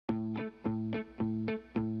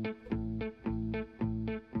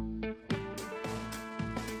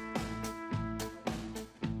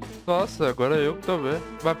Nossa, agora eu também.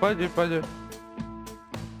 Mas pode ir, pode ir.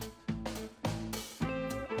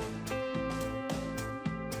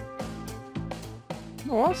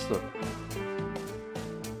 Nossa.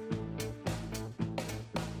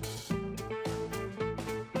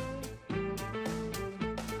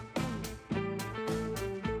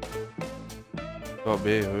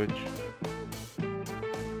 Tomei hoje.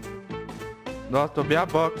 Nossa, tomei a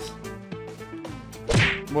box.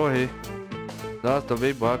 Morri. Nossa,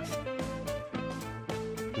 tomei box.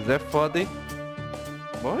 Isso é foda, hein?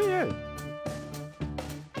 Morri, é.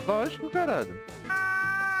 Lógico, caralho.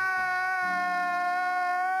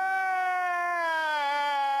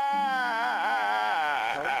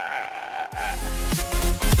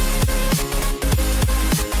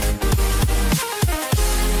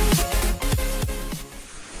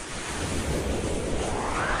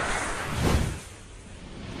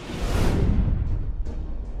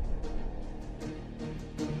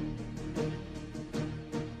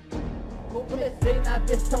 Comecei na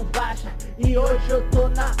versão baixa e hoje eu tô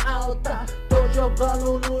na alta. Tô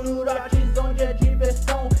jogando no Urotes onde a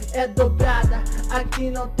diversão é dobrada.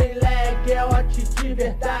 Aqui não tem lag, é hot de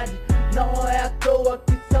verdade. Não é à toa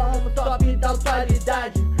que somos top da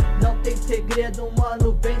atualidade. Não tem segredo,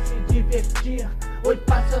 mano, vem se divertir. Hoje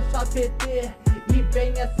passa só PT e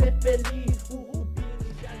venha ser feliz.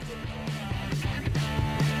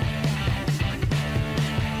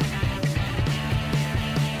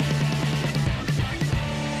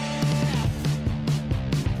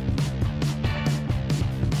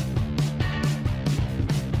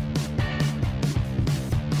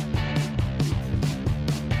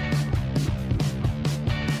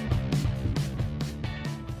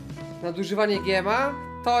 Nadużywanie GMA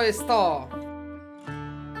to jest to.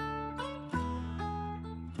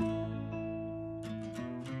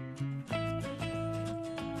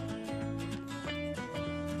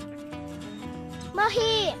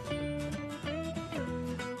 Morri!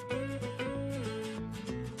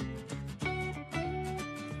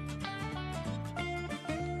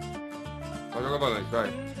 Pode jogar valante,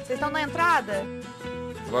 vai. Vocês estão na entrada?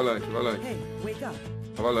 Valante, valante.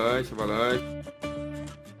 Valante, valante.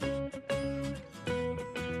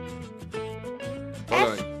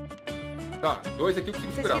 Valante. Tá, dois aqui eu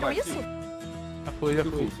consigo Vocês segurar, viram vai. isso? Já foi, já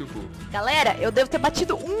foi. Galera, eu devo ter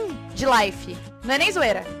batido 1 de life. Não é nem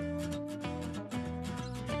zoeira.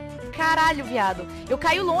 Caralho, viado. Eu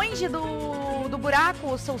caio longe do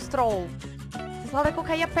buraco, seus troll. Vocês falaram que eu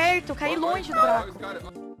caía perto, eu caí longe do buraco.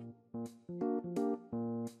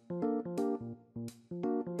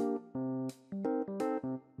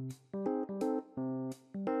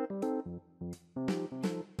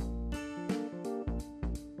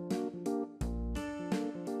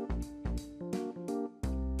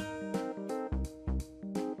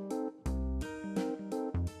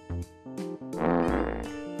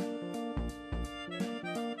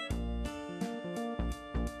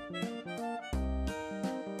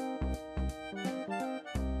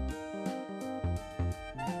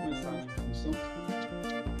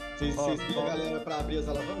 Vocês viram a galera pra abrir as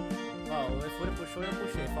alavancas? Ó, o Efúria puxou e eu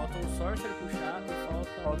puxei. Falta o Sorcerer puxar e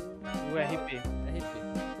falta o RP. RP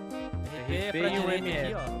é pra e o direita MR.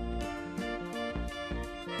 aqui, ó.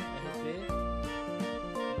 RP.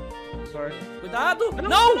 Sorcerer. Cuidado!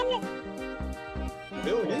 Não!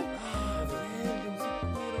 Morreu alguém?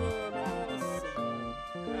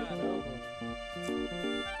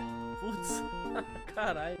 Putz,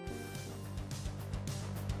 caralho.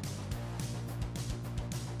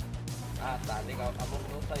 Ah, tá, legal. A bomba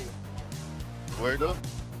não saiu. Gordo.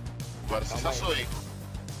 Agora você passou, hein?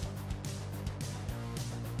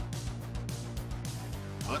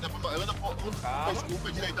 Anda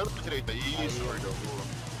pra direita, anda pra direita. Isso, gordão.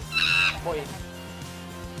 Foi.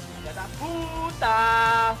 Filha da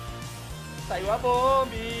puta! Saiu a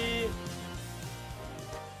bomba!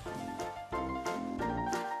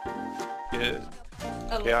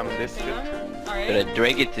 Yeah, I'm this shit. Should I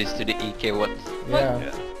drag it to the EK what?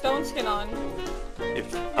 Yeah. Stone skin on.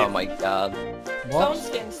 Oh my god. What? Stone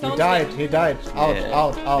skin, He stone died, skin. he died. Out, Yeah.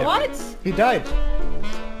 out, out. What? He died.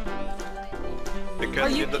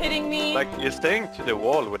 Because Are you kidding me? Like, you're staying to the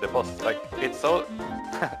wall with the boss. Like, it's so...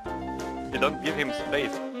 you don't give him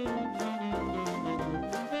space.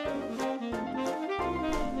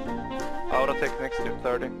 Auto take next to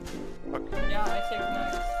 30. Okay. Yeah, I take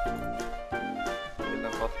next. Kill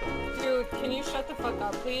them faster. Dude, can you shut the fuck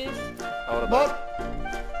up, please? Auto What?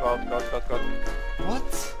 Go out, go out, go out, go out.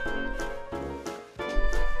 What?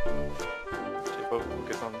 Cheapo,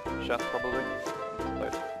 focus on chat probably.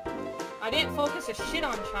 Nice. I didn't focus a shit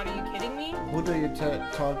on chat, are you kidding me? Who do you tell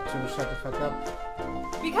to shut the fuck up?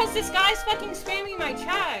 Because this guy's fucking spamming my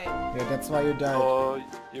chat. Yeah, that's why you died. Oh,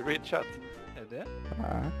 you read chat. Cadê?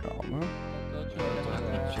 Ah, calma.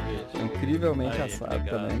 Deixa eu ver. Incrivelmente Aí, assado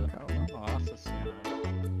obrigado. também, calma. Nossa senhora.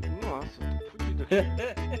 Nossa, tô fudido.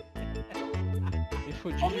 Me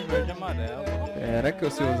fudi de verde e amarelo. Pera que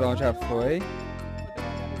o Silzão já foi.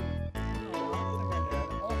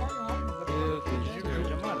 Meu Deus, de verde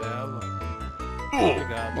e amarelo.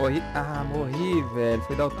 Obrigado. Morri. Ah, morri, velho.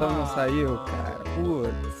 Foi dar o tão e não saiu, cara.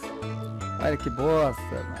 Putz. Olha que bosta,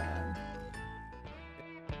 mano.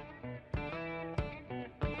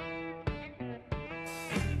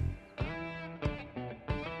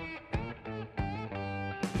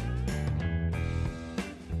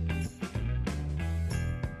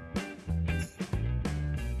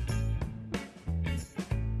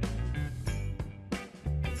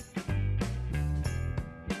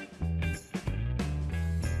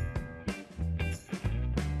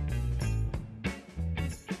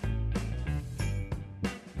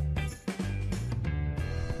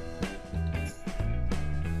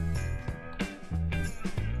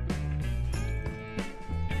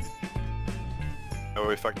 Oh,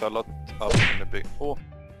 we fucked a lot up in the big... Oh,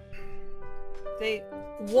 They...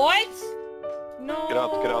 What? No. get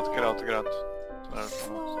out, get out, get out, get out.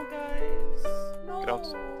 No, guys. No. Get out.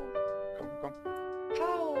 Come.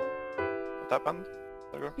 How? What happened?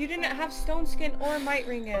 There you go. You didn't have stone skin or might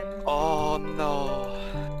ring in. Oh no.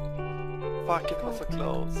 Fuck, it was so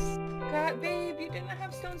close. God, babe, you didn't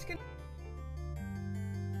have stone skin.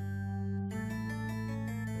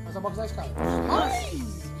 Mas eu vou usar a escada.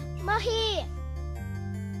 Morri!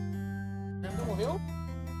 Você morreu?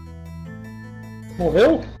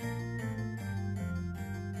 Morreu?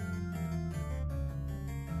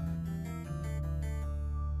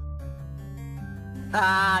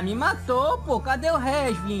 Ah, me matou, pô. Cadê o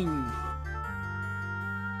Resvin?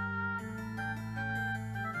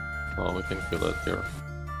 Well, we can fill it here.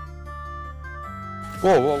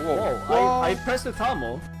 Whoa, I pressed the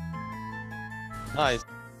thermal. Nice.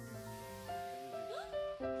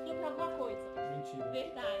 Explicar alguma coisa. Mentira.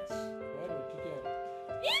 Verdade. Sério? O que é?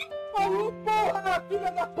 Aí, porra!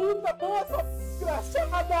 Filha da puta! Porra!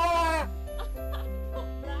 Desgraçada!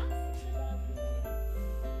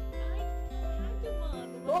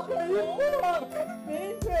 Toca aí, porra!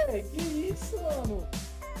 Parabéns, velho! Que isso, mano?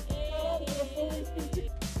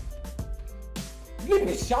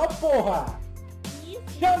 Deixar, porra!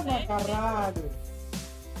 Chama, caralho!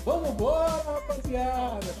 Vambora,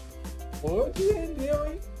 rapaziada! Hoje rendeu,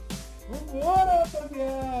 hein? Vambora,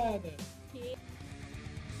 rapaziada!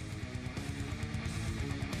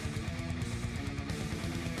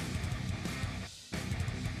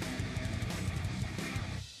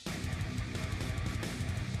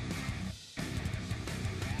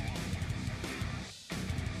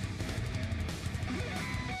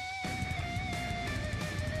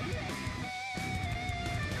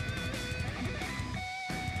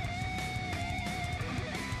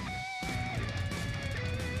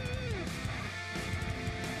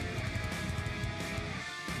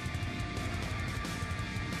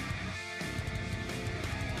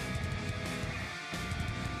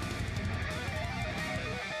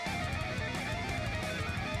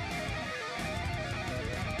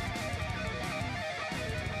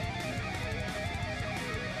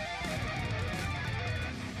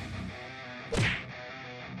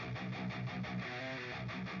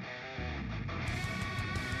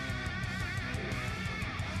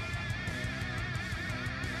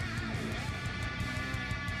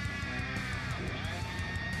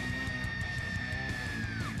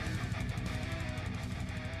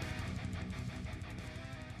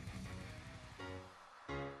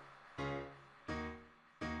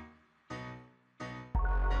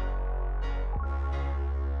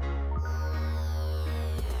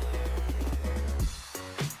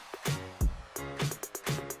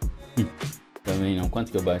 Também não.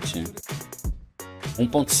 Quanto que eu bati?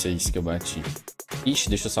 1.6 que eu bati. Ixi,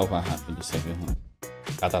 deixa eu salvar rápido, isso é vergonha.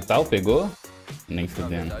 Catatal pegou? Nem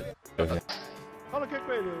fudendo. Deixa eu ver. Fala o que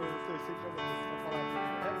com ele, eu sei que falar.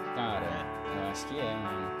 Cara, eu acho que é,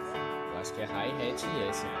 mano. Eu acho que é hi-hat e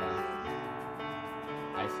esse, tá?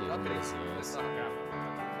 Ai, Ferumbras'Hat.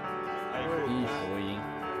 Ih, foi, hein?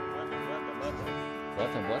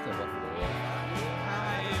 Bota. Boa, caralho.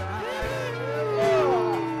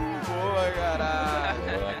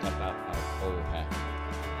 Boa, Catatal, porra.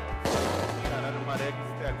 Caralho, o Maré que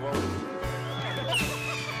você agora.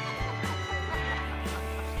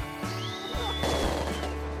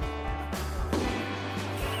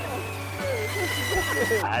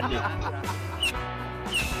 Caralho.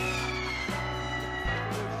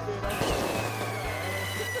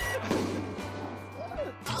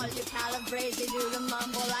 do the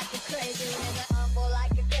mumble like a crazy nigga.